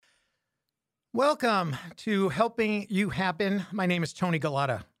Welcome to Helping You Happen. My name is Tony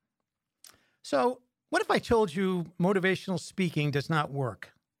Galata. So, what if I told you motivational speaking does not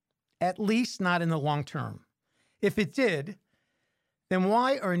work? At least not in the long term. If it did, then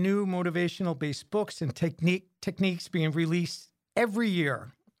why are new motivational-based books and techniques being released every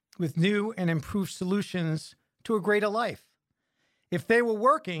year with new and improved solutions to a greater life? If they were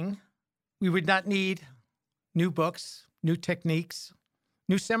working, we would not need new books, new techniques,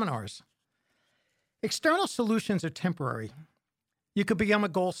 new seminars. External solutions are temporary. You could become a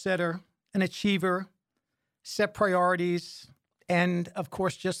goal setter, an achiever, set priorities, and of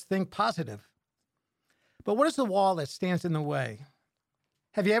course, just think positive. But what is the wall that stands in the way?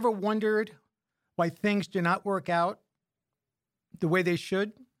 Have you ever wondered why things do not work out the way they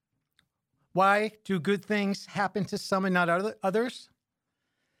should? Why do good things happen to some and not others?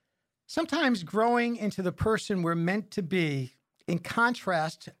 Sometimes growing into the person we're meant to be in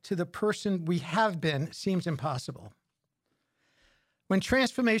contrast to the person we have been seems impossible. When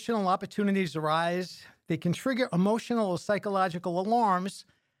transformational opportunities arise, they can trigger emotional or psychological alarms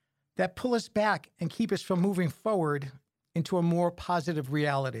that pull us back and keep us from moving forward into a more positive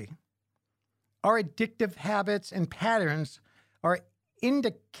reality. Our addictive habits and patterns are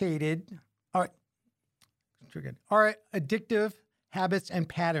indicated, our addictive habits and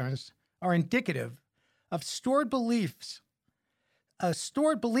patterns are indicative of stored beliefs, a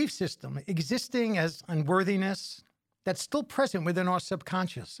stored belief system existing as unworthiness that's still present within our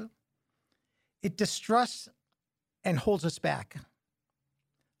subconscious. It distrusts and holds us back.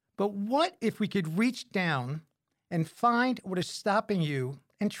 But what if we could reach down and find what is stopping you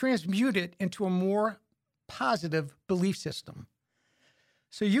and transmute it into a more positive belief system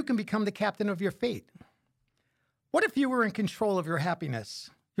so you can become the captain of your fate? What if you were in control of your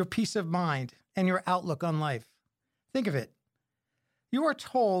happiness, your peace of mind, and your outlook on life? Think of it. You are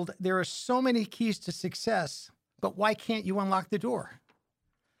told there are so many keys to success, but why can't you unlock the door?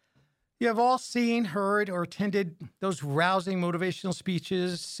 You have all seen, heard, or attended those rousing motivational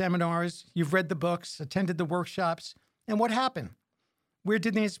speeches, seminars. You've read the books, attended the workshops. And what happened? Where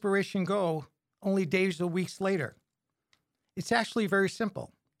did the inspiration go only days or weeks later? It's actually very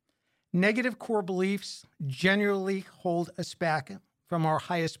simple. Negative core beliefs generally hold us back from our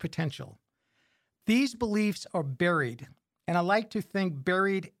highest potential. These beliefs are buried, and I like to think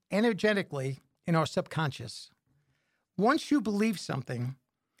buried energetically in our subconscious. Once you believe something,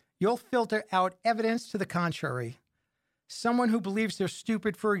 you'll filter out evidence to the contrary. Someone who believes they're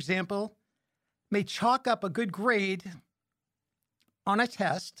stupid, for example, may chalk up a good grade on a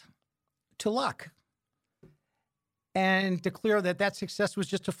test to luck and declare that that success was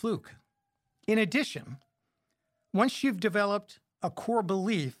just a fluke. In addition, once you've developed a core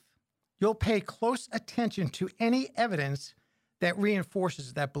belief, you'll pay close attention to any evidence that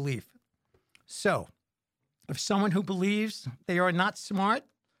reinforces that belief. So, if someone who believes they are not smart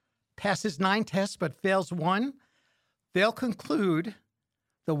passes 9 tests but fails 1, they'll conclude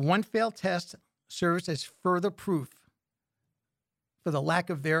the one failed test serves as further proof for the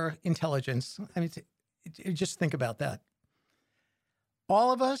lack of their intelligence. I mean, just think about that.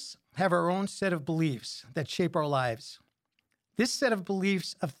 All of us have our own set of beliefs that shape our lives. This set of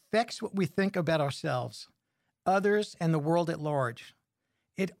beliefs affects what we think about ourselves, others, and the world at large.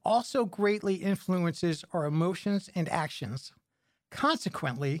 It also greatly influences our emotions and actions.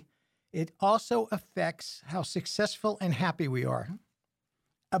 Consequently, it also affects how successful and happy we are.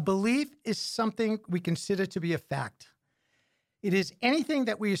 A belief is something we consider to be a fact. It is anything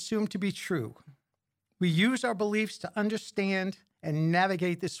that we assume to be true. We use our beliefs to understand and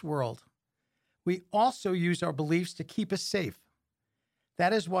navigate this world. We also use our beliefs to keep us safe.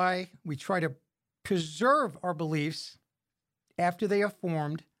 That is why we try to preserve our beliefs after they are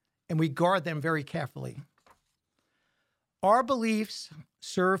formed, and we guard them very carefully. Our beliefs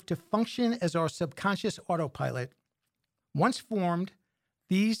serve to function as our subconscious autopilot. Once formed,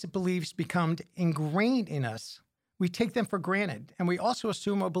 these beliefs become ingrained in us. We take them for granted, and we also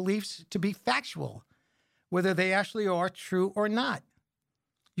assume our beliefs to be factual, whether they actually are true or not.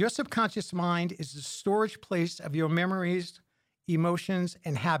 Your subconscious mind is the storage place of your memories, emotions,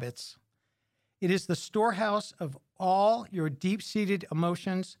 and habits. It is the storehouse of all your deep-seated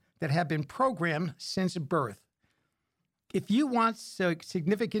emotions that have been programmed since birth. If you want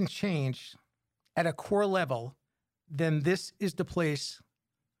significant change at a core level, then this is the place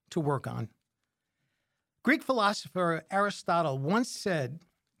to work on. Greek philosopher Aristotle once said,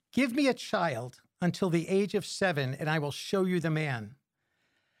 "Give me a child until the age of 7, and I will show you the man."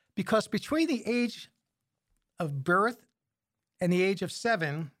 Because between the age of birth and the age of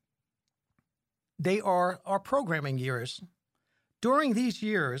 7, they are our programming years. During these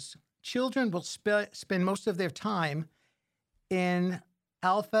years, children will spend most of their time in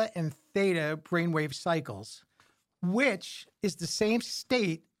alpha and theta brainwave cycles, which is the same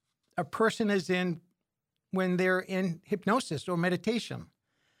state a person is in when they're in hypnosis or meditation.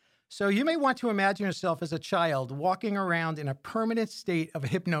 So you may want to imagine yourself as a child walking around in a permanent state of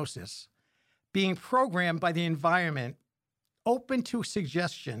hypnosis, being programmed by the environment, open to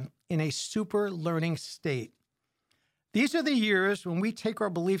suggestion in a super learning state. These are the years when we take our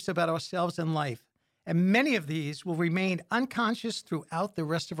beliefs about ourselves and life, and many of these will remain unconscious throughout the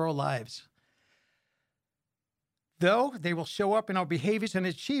rest of our lives. Though they will show up in our behaviors and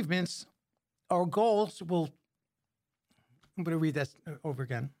achievements, our goals will... I'm going to read that over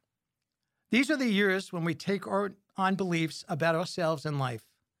again. These are the years when we take on beliefs about ourselves and life,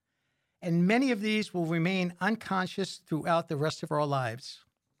 and many of these will remain unconscious throughout the rest of our lives.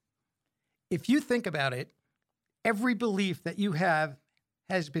 If you think about it, every belief that you have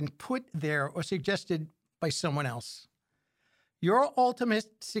has been put there or suggested by someone else. Your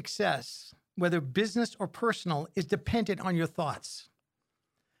ultimate success, whether business or personal, is dependent on your thoughts,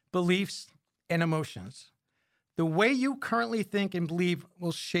 beliefs, and emotions. The way you currently think and believe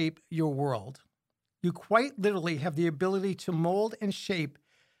will shape your world. You quite literally have the ability to mold and shape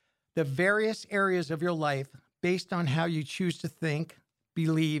the various areas of your life based on how you choose to think,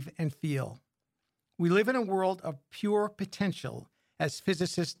 believe, and feel. We live in a world of pure potential, as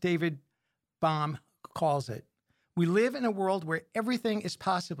physicist David Bohm calls it. We live in a world where everything is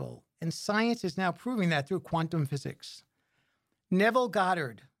possible, and science is now proving that through quantum physics. Neville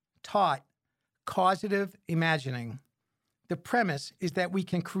Goddard taught causative imagining. The premise is that we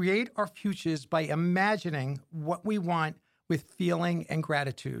can create our futures by imagining what we want with feeling and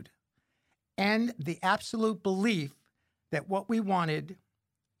gratitude, and the absolute belief that what we wanted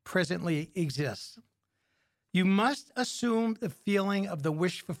presently exists. You must assume the feeling of the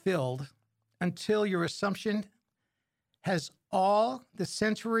wish fulfilled until your assumption has all the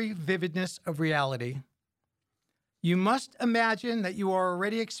sensory vividness of reality. You must imagine that you are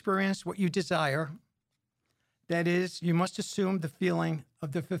already experienced what you desire. That is, you must assume the feeling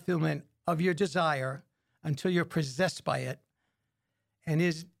of the fulfillment of your desire until you're possessed by it. And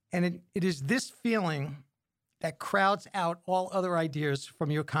it is this feeling that crowds out all other ideas from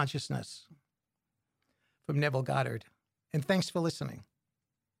your consciousness. From Neville Goddard. And thanks for listening.